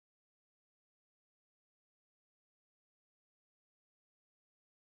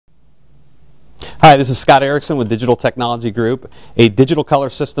Hi, this is Scott Erickson with Digital Technology Group, a digital color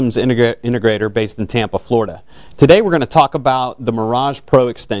systems integrator based in Tampa, Florida. Today we're going to talk about the Mirage Pro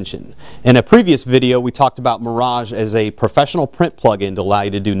extension. In a previous video we talked about Mirage as a professional print plugin to allow you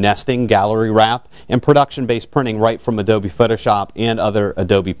to do nesting, gallery wrap, and production-based printing right from Adobe Photoshop and other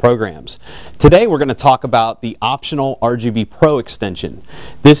Adobe programs. Today we're going to talk about the optional RGB Pro extension.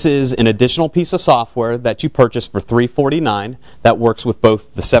 This is an additional piece of software that you purchase for $349 that works with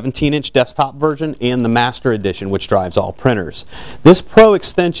both the 17-inch desktop version and the Master Edition, which drives all printers. This Pro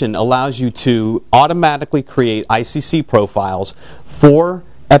extension allows you to automatically create ICC profiles for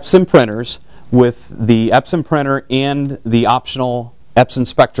Epson printers with the Epson printer and the optional Epson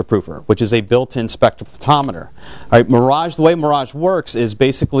spectroproofer, which is a built-in spectrophotometer. All right, Mirage, the way Mirage works is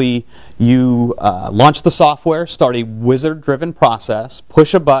basically you launch the software, start a wizard-driven process,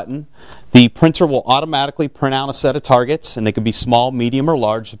 push a button, the printer will automatically print out a set of targets, and they can be small, medium, or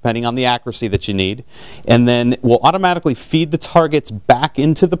large, depending on the accuracy that you need, and then will automatically feed the targets back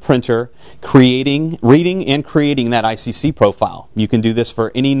into the printer, reading and creating that ICC profile. You can do this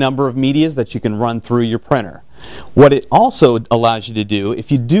for any number of medias that you can run through your printer. What it also allows you to do,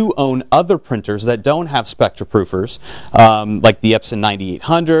 if you do own other printers that don't have spectroproofers, like the Epson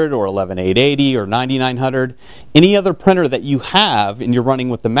 9800 or 11880 or 9900, any other printer that you have and you're running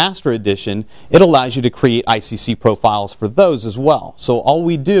with the Master Edition, it allows you to create ICC profiles for those as well. So all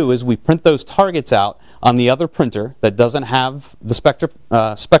we do is we print those targets out on the other printer that doesn't have the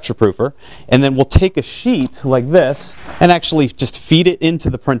spectroproofer, and then we'll take a sheet like this and actually just feed it into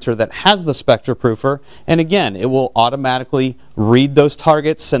the printer that has the spectroproofer, and again, it will automatically read those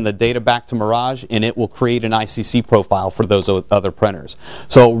targets, send the data back to Mirage, and it will create an ICC profile for those other printers.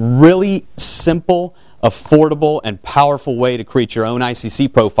 So really simple, affordable, and powerful way to create your own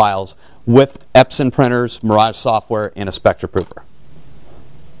ICC profiles with Epson printers, Mirage software, and a spectroproofer.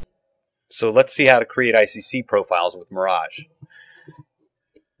 So let's see how to create ICC profiles with Mirage.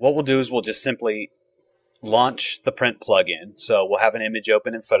 What we'll do is we'll just simply launch the print plugin. So we'll have an image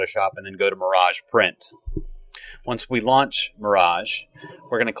open in Photoshop and then go to Mirage Print. Once we launch Mirage,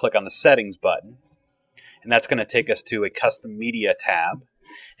 we're going to click on the Settings button, and that's going to take us to a Custom Media tab,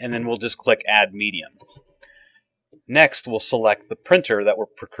 and then we'll just click Add Medium. Next, we'll select the printer that we're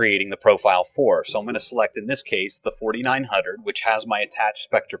creating the profile for. So I'm going to select, in this case, the 4900, which has my attached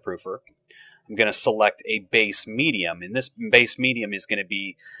spectroproofer. I'm going to select a base medium, and this base medium is going to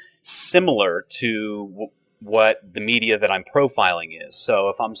be similar to what the media that I'm profiling is. So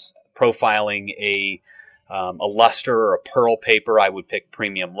if I'm profiling a luster or a pearl paper, I would pick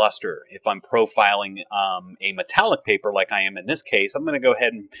premium luster. If I'm profiling a metallic paper like I am in this case, I'm going to go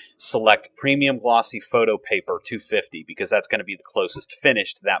ahead and select premium glossy photo paper 250 because that's going to be the closest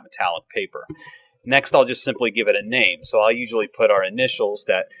finish to that metallic paper. Next, I'll just simply give it a name. So I'll usually put our initials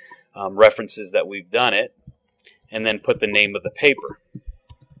that references that we've done it, and then put the name of the paper.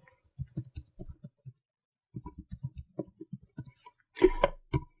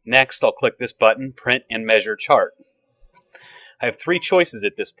 Next, I'll click this button, Print and Measure Chart. I have three choices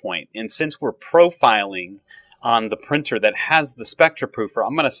at this point, and since we're profiling on the printer that has the spectroproofer,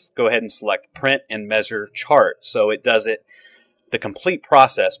 I'm going to go ahead and select Print and Measure Chart. So it does it, the complete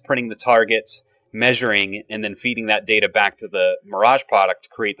process, printing the targets, measuring, and then feeding that data back to the Mirage product to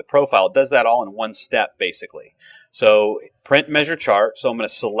create the profile. It does that all in one step, basically. So print, measure, chart. So I'm going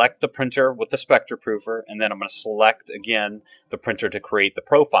to select the printer with the spectroproofer, and then I'm going to select again the printer to create the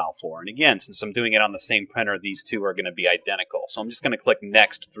profile for. And again, since I'm doing it on the same printer, these two are going to be identical. So I'm just going to click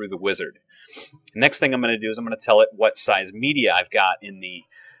Next through the wizard. Next thing I'm going to do is I'm going to tell it what size media I've got in the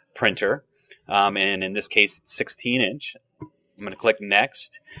printer. And in this case, it's 16-inch. I'm going to click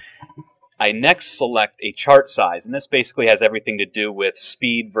Next. I next select a chart size, and this basically has everything to do with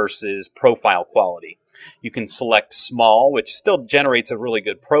speed versus profile quality. You can select small, which still generates a really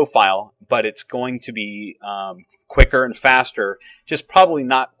good profile, but it's going to be quicker and faster, just probably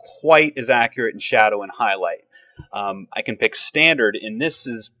not quite as accurate in shadow and highlight. I can pick standard, and this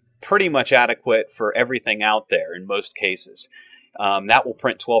is pretty much adequate for everything out there in most cases. That will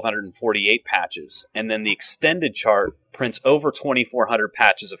print 1248 patches, and then the extended chart prints over 2400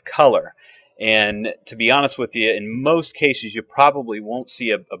 patches of color. And to be honest with you, in most cases you probably won't see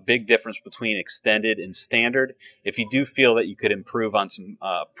a big difference between extended and standard. If you do feel that you could improve on some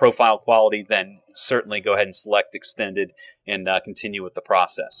profile quality, then certainly go ahead and select extended and continue with the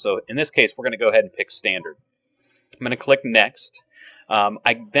process. So in this case, we're going to go ahead and pick standard. I'm going to click Next.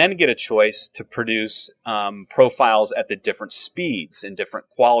 I then get a choice to produce profiles at the different speeds and different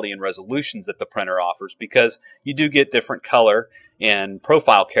quality and resolutions that the printer offers, because you do get different color and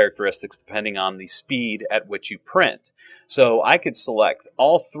profile characteristics depending on the speed at which you print. So I could select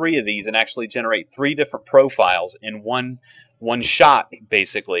all three of these and actually generate three different profiles in one shot,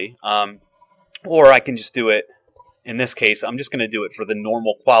 basically. Or I can just do it, in this case, I'm just going to do it for the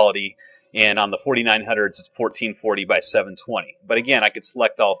normal quality, and on the 4900s, it's 1440 by 720. But again, I could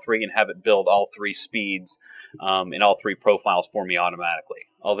select all three and have it build all three speeds and all three profiles for me automatically.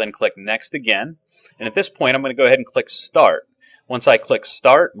 I'll then click Next again, and at this point, I'm going to go ahead and click Start. Once I click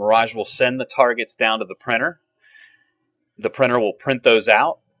Start, Mirage will send the targets down to the printer. The printer will print those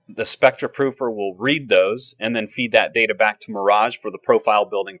out. The spectroproofer will read those and then feed that data back to Mirage for the profile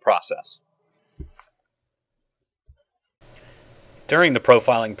building process. During the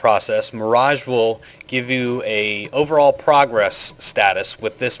profiling process, Mirage will give you an overall progress status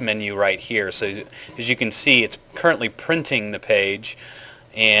with this menu right here. So as you can see, it's currently printing the page,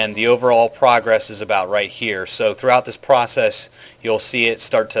 and the overall progress is about right here. So throughout this process, you'll see it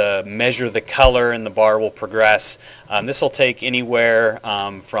start to measure the color, and the bar will progress. This will take anywhere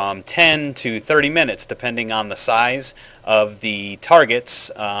from 10 to 30 minutes, depending on the size of the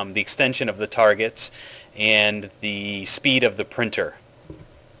targets, the extension of the targets, and the speed of the printer.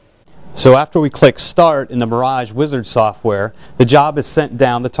 So after we click Start in the Mirage Wizard software, the job is sent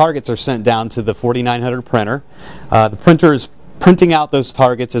down, the targets are sent down to the 4900 printer. The printer is printing out those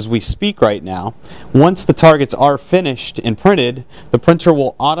targets as we speak right now. Once the targets are finished and printed, the printer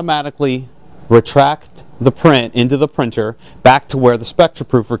will automatically retract the print into the printer back to where the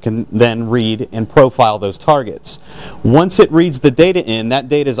spectroproofer can then read and profile those targets. Once it reads the data in, that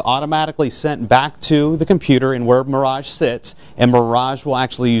data is automatically sent back to the computer in where Mirage sits, and Mirage will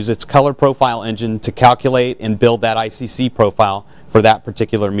actually use its color profile engine to calculate and build that ICC profile for that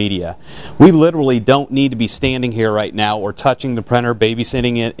particular media. We literally don't need to be standing here right now or touching the printer,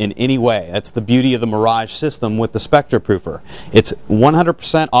 babysitting it in any way. That's the beauty of the Mirage system with the spectroproofer. It's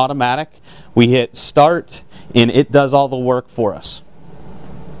 100% automatic. We hit Start and it does all the work for us.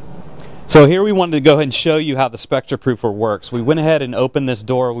 So here we wanted to go ahead and show you how the spectroproofer works. We went ahead and opened this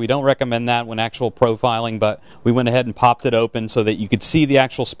door. We don't recommend that when actual profiling, but we went ahead and popped it open so that you could see the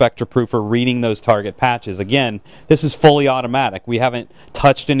actual spectroproofer reading those target patches. Again, this is fully automatic. We haven't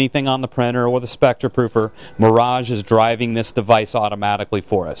touched anything on the printer or the spectroproofer. Mirage is driving this device automatically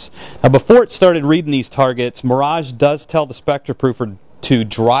for us. Now before it started reading these targets, Mirage does tell the spectroproofer to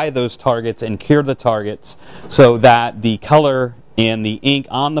dry those targets and cure the targets so that the color and the ink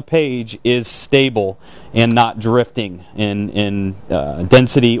on the page is stable and not drifting in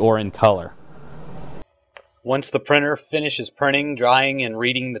density or in color. Once the printer finishes printing, drying, and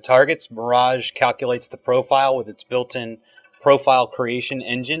reading the targets, Mirage calculates the profile with its built-in profile creation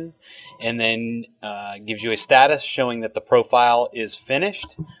engine, and then gives you a status showing that the profile is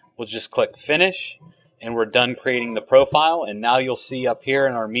finished. We'll just click Finish, and we're done creating the profile. And now you'll see up here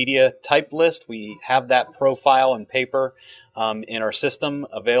in our media type list, we have that profile and paper in our system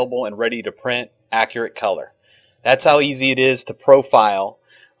available and ready to print accurate color. That's how easy it is to profile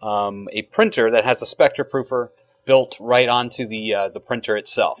a printer that has a spectroproofer built right onto the printer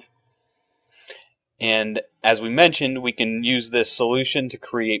itself. And as we mentioned, we can use this solution to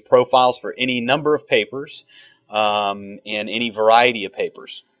create profiles for any number of papers and any variety of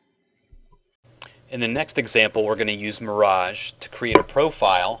papers. In the next example, we're going to use Mirage to create a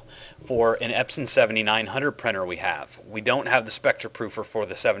profile for an Epson 7900 printer we have. We don't have the spectroproofer for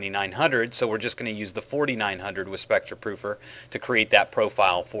the 7900, so we're just going to use the 4900 with spectroproofer to create that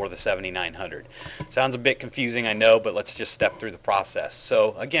profile for the 7900. Sounds a bit confusing, I know, but let's just step through the process.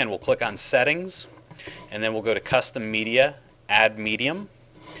 So again, we'll click on Settings, and then we'll go to Custom Media, Add Medium.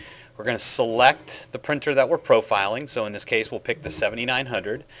 We're going to select the printer that we're profiling. So in this case, we'll pick the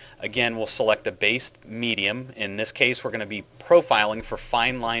 7900. Again, we'll select a base medium. In this case, we're going to be profiling for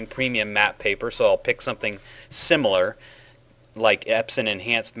fine line premium matte paper. So I'll pick something similar like Epson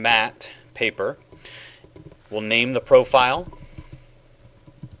enhanced matte paper. We'll name the profile.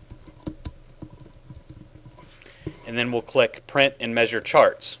 And then we'll click Print and Measure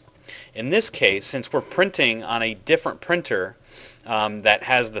Charts. In this case, since we're printing on a different printer that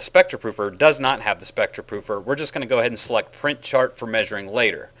has the spectroproofer, does not have the spectroproofer, we're just going to go ahead and select Print Chart for measuring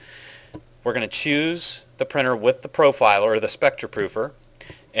later. We're going to choose the printer with the profiler or the spectroproofer,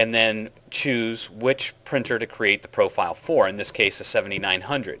 and then choose which printer to create the profile for, in this case a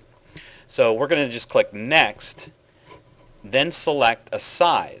 7900. So we're going to just click Next, then select a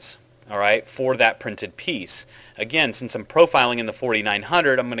size, all right, for that printed piece. Again, since I'm profiling in the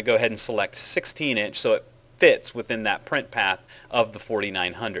 4900, I'm going to go ahead and select 16-inch so it fits within that print path of the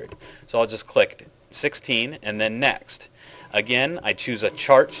 4900. So I'll just click 16 and then Next. Again, I choose a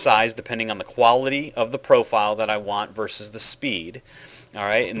chart size depending on the quality of the profile that I want versus the speed. All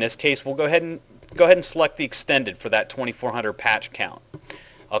right, in this case, we'll go ahead and select the extended for that 2400 patch count.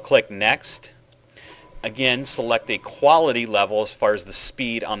 I'll click next. Again, select a quality level as far as the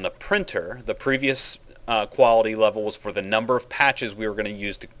speed on the printer. The previous quality level was for the number of patches we were going to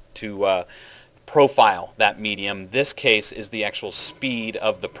use to profile that medium. This case is the actual speed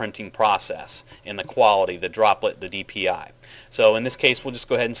of the printing process and the quality, the droplet, the DPI. So in this case, we'll just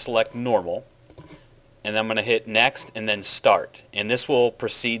go ahead and select normal, and then I'm going to hit next and then start. And this will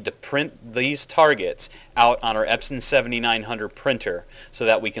proceed to print these targets out on our Epson 7900 printer so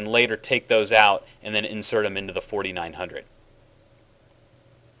that we can later take those out and then insert them into the 4900.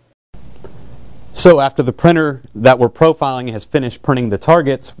 So after the printer that we're profiling has finished printing the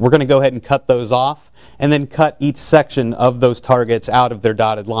targets, we're going to go ahead and cut those off and then cut each section of those targets out of their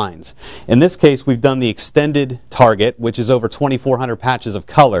dotted lines. In this case, we've done the extended target, which is over 2400 patches of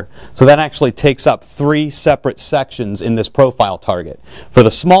color. So that actually takes up 3 separate sections in this profile target. For the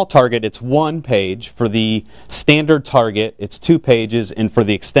small target, it's 1 page. For the standard target, it's 2 pages. And for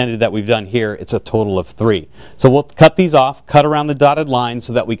the extended that we've done here, it's a total of 3. So we'll cut these off, cut around the dotted line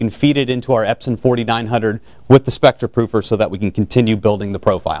so that we can feed it into our Epson 4900 with the spectroproofer so that we can continue building the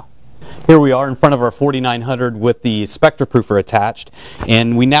profile. Here we are in front of our 4900 with the spectroproofer attached,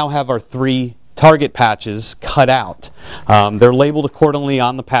 and we now have our 3 target patches cut out. They're labeled accordingly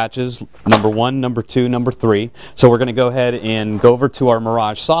on the patches, number 1, number 2, number 3. So we're going to go ahead and go over to our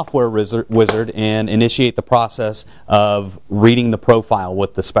Mirage software wizard and initiate the process of reading the profile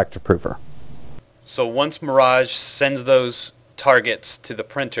with the spectroproofer. So once Mirage sends those targets to the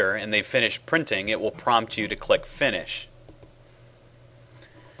printer and they finish printing, it will prompt you to click Finish.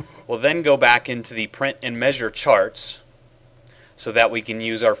 We'll then go back into the print and measure charts so that we can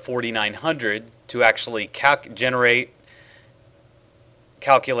use our 4900 to actually calculate,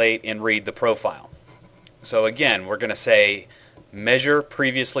 and read the profile. So again, we're going to say measure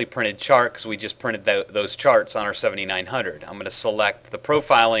previously printed chart because we just printed those charts on our 7900. I'm going to select the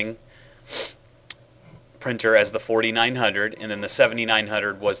profiling printer as the 4900, and then the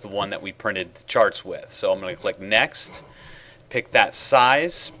 7900 was the one that we printed the charts with. So I'm going to click Next. Pick that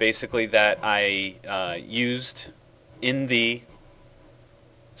size, basically that I used in the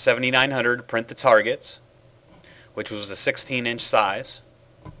 7900 to print the targets, which was a 16-inch size.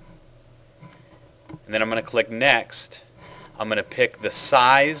 And then I'm going to click Next. I'm going to pick the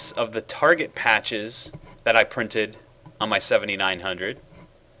size of the target patches that I printed on my 7900.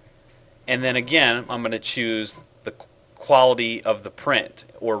 And then again, I'm going to choose the quality of the print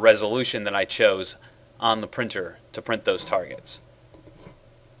or resolution that I chose on the printer to print those targets.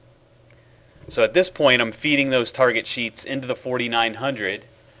 So at this point, I'm feeding those target sheets into the 4900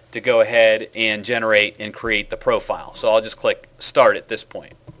 to go ahead and generate and create the profile. So I'll just click Start at this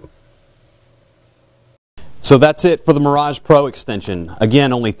point. So that's it for the Mirage Pro extension.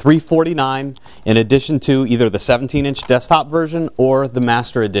 Again, only $349 in addition to either the 17-inch desktop version or the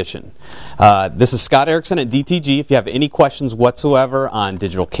Master Edition. This is Scott Erickson at DTG. If you have any questions whatsoever on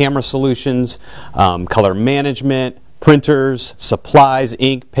digital camera solutions, color management, printers, supplies,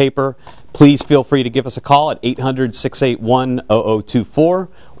 ink, paper, please feel free to give us a call at 800-681-0024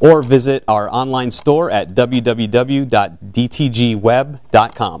 or visit our online store at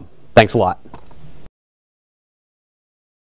www.dtgweb.com. Thanks a lot.